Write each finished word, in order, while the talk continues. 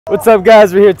What's up,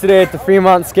 guys? We're here today at the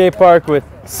Fremont Skate Park with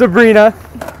Sabrina,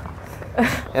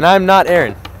 and I'm not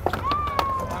Aaron.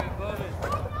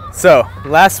 So,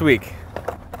 last week,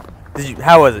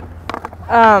 how was it?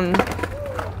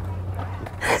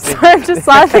 So I'm just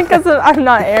laughing because I'm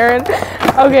not Aaron.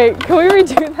 Okay, can we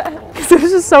redo that? Because it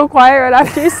was just so quiet right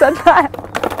after you said that.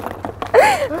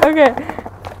 Okay.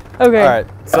 Alright,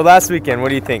 so last weekend, what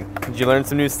do you think? Did you learn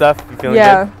some new stuff? You feeling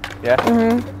good? Yeah?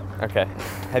 Mm-hmm. Okay.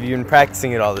 Have you been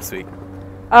practicing it all this week?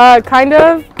 Kind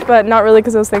of, but not really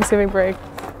because it was Thanksgiving break.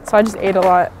 So I just ate a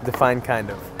lot. Define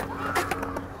kind of.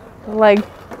 Like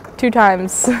 2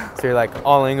 times. So you're like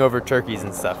alling over turkeys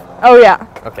and stuff? Oh yeah.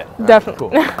 Okay. Definitely.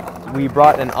 Cool. We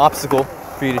brought an obstacle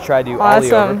for you to try to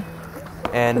ollie over.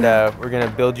 And we're going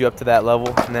to build you up to that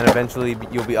level, and then eventually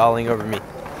you'll be olling over me.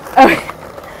 Okay.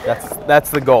 That's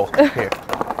the goal here.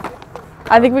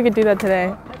 I think we could do that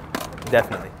today.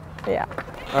 Definitely. Yeah.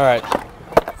 All right.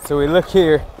 So we look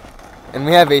here, and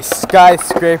we have a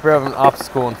skyscraper of an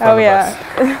obstacle in front of us.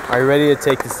 Are you ready to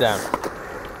take this down?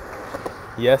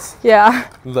 Yes? Yeah.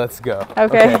 Let's go.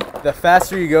 Okay. The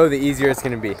faster you go, the easier it's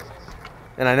going to be.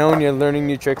 And I know when you're learning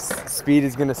new tricks, speed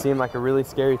is going to seem like a really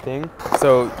scary thing.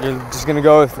 So you're just going to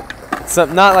go with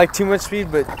some, not like too much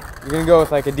speed, but you're going to go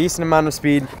with like a decent amount of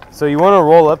speed. So you want to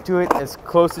roll up to it as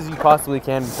close as you possibly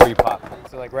can before you pop.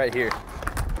 So like right here.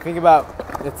 Think about,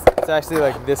 it's actually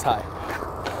like this high.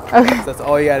 Okay. So that's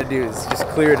all you got to do is just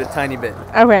clear it a tiny bit.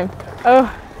 Okay.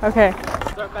 Oh, okay.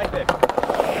 Start back there.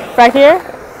 Back here?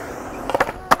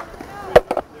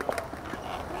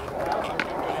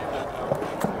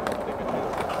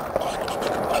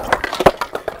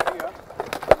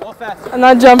 I'm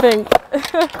not jumping.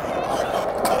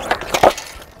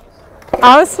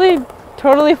 Honestly,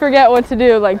 totally forget what to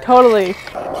do, like totally.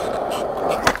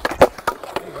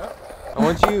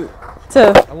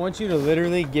 I want you to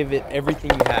literally give it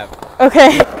everything you have.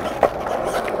 Okay.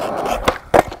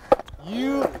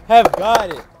 You have got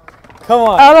it. Come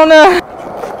on. I don't know.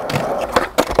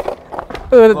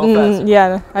 Ooh,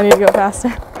 yeah, I need to go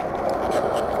faster.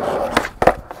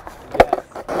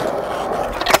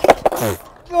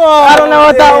 Oh, I don't know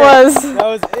what that was. That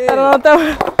was it. I don't know what that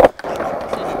was.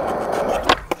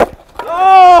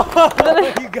 Oh,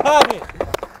 you got it.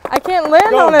 I can't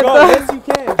land on it though. Yes, you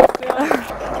can.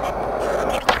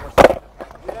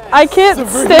 I can't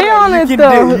stay on it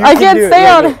though. I can't stay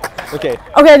on it. Okay.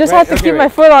 Okay, I just have to keep my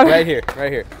foot on it. Right here,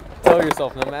 right here. Tell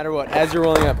yourself, no matter what, as you're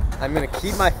rolling up, I'm gonna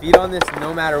keep my feet on this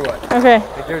no matter what. Okay.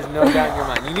 Like there's no doubt in your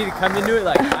mind. You need to come into it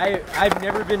like I've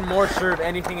never been more sure of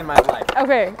anything in my life.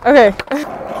 Okay, okay.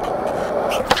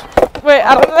 Wait,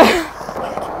 I don't know.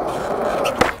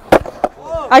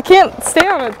 I can't stay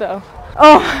on it though.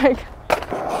 Oh my god.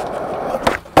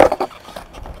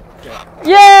 Okay.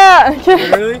 Yeah!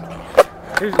 Really?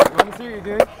 Let me see what you're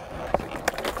doing.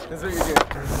 This is what you're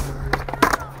doing.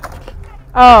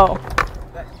 Oh.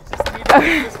 You just need to put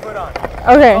this foot on.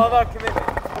 Okay. It's all about commitment.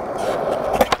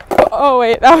 Oh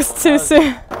wait, that was too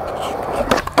soon.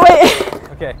 Wait.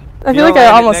 Okay. I feel like I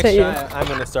almost hit you. I'm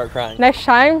gonna start crying. Next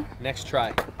time? Next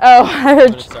try. Oh, I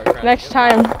heard next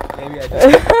time. Maybe I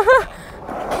did.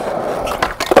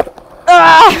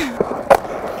 Ah!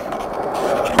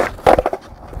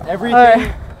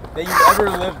 Everything that you've ever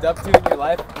lived up to in your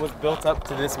life was built up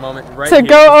to this moment right here. To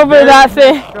go over that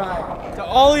thing. Try to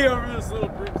ollie over this little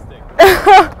broomstick.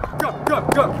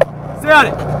 Go. Stay on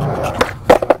it.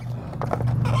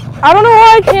 I don't know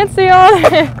why I can't stay on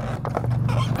it.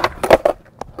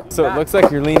 So it looks like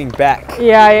you're leaning back.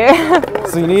 Yeah.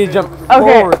 So you need to jump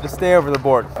forward to stay over the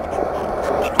board.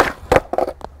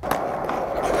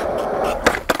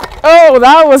 Oh,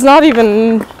 that was not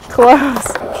even close.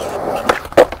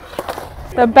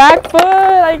 The back foot,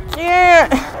 I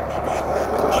can't.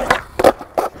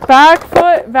 Back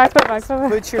foot.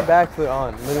 Put your back foot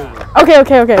on, literally.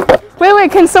 Okay.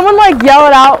 Wait, can someone like yell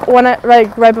it out when it,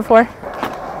 like right before?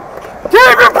 Keep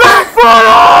your back foot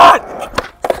on!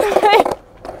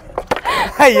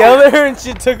 I yelled at her and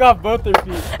she took off both her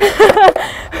feet.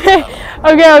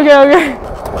 Okay.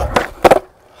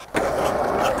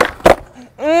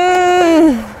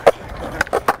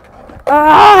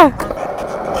 Ah!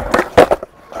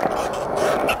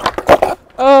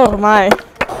 Oh my.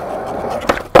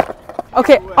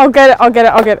 Okay, I'll get it.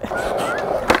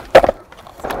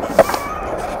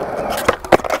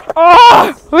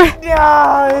 Oh!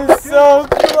 Yeah, it's so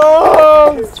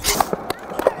close!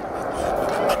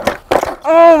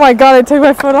 Oh my god, I took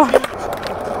my foot off.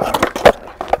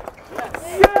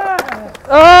 Yeah!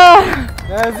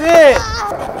 That's it!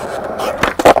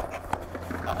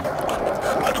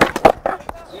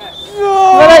 No!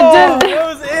 But I didn't. That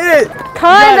was it!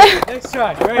 Kinda. Next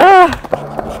try, right?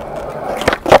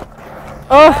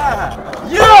 Oh.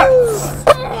 Yes!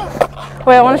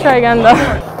 Wait, I want to try again though.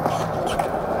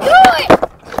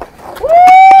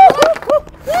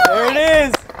 There it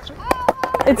is.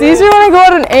 It's easier when I go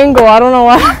at an angle. I don't know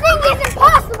why. I think it's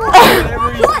impossible.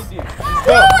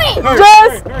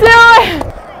 Just do it.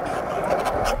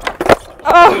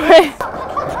 Oh wait.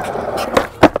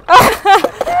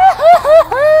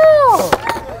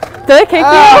 Did I kick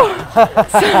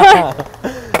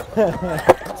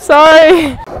you?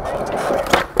 Sorry.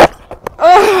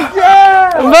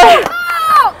 But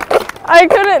I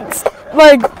couldn't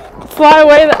like fly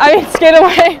away. I mean, skate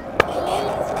away.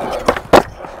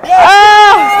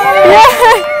 Yeah.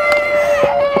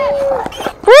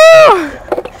 Woo.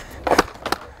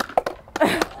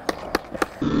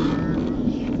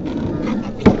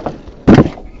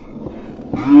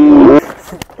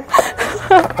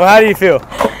 Well, how do you feel?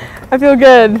 I feel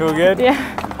good. Feel good? Yeah.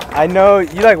 I know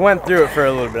you like went through it for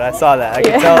a little bit. I saw that. I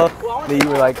could tell that you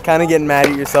were like kind of getting mad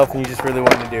at yourself and you just really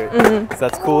wanted to do it. So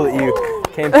that's cool that you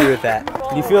came through with that.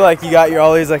 Do you feel like you got your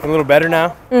ollies like a little better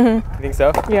now? You think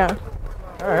so? Yeah.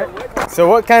 All right. So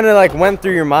what kind of like went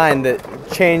through your mind that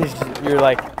changed your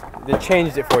that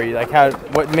changed it for you? Like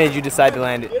what made you decide to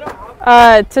land it?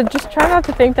 To just try not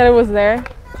to think that it was there.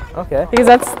 Okay. Because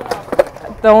that's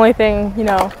the only thing, you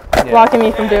know, blocking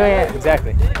me from doing it.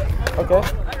 Exactly. Okay.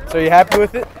 So you happy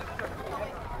with it?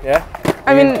 Yeah?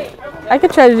 I mean, I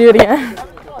could try to do it again.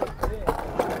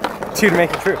 To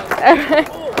make it true.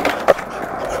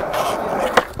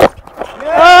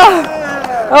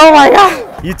 Oh my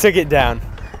god. You took it down.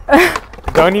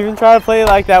 Don't even try to play it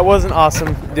like that wasn't awesome.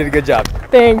 You did a good job.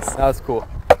 Thanks. That was cool.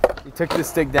 You took the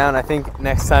stick down. I think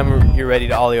next time you're ready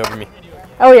to ollie over me.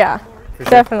 Oh yeah. For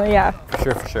sure? Definitely, yeah.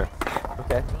 For sure.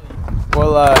 Okay.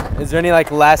 Well, is there any like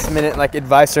last minute like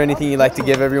advice or anything you'd like to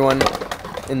give everyone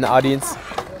in the audience?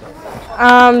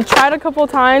 Try it a couple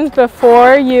times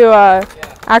before you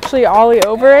actually ollie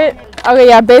over it. Okay,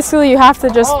 yeah, basically you have to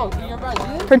just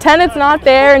pretend it's not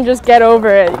there and just get over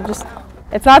it.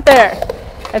 It's not there.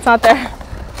 It's not there.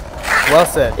 Well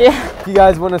said. Yeah. If you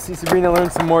guys want to see Sabrina learn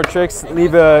some more tricks,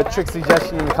 leave a trick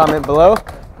suggestion in the comment below.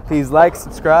 Please like,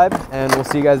 subscribe, and we'll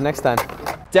see you guys next time.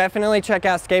 Definitely check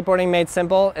out Skateboarding Made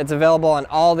Simple. It's available on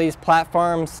all these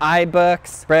platforms,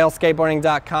 iBooks,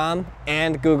 BrailleSkateboarding.com,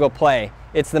 and Google Play.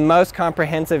 It's the most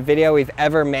comprehensive video we've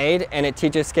ever made, and it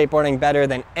teaches skateboarding better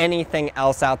than anything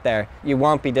else out there. You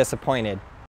won't be disappointed.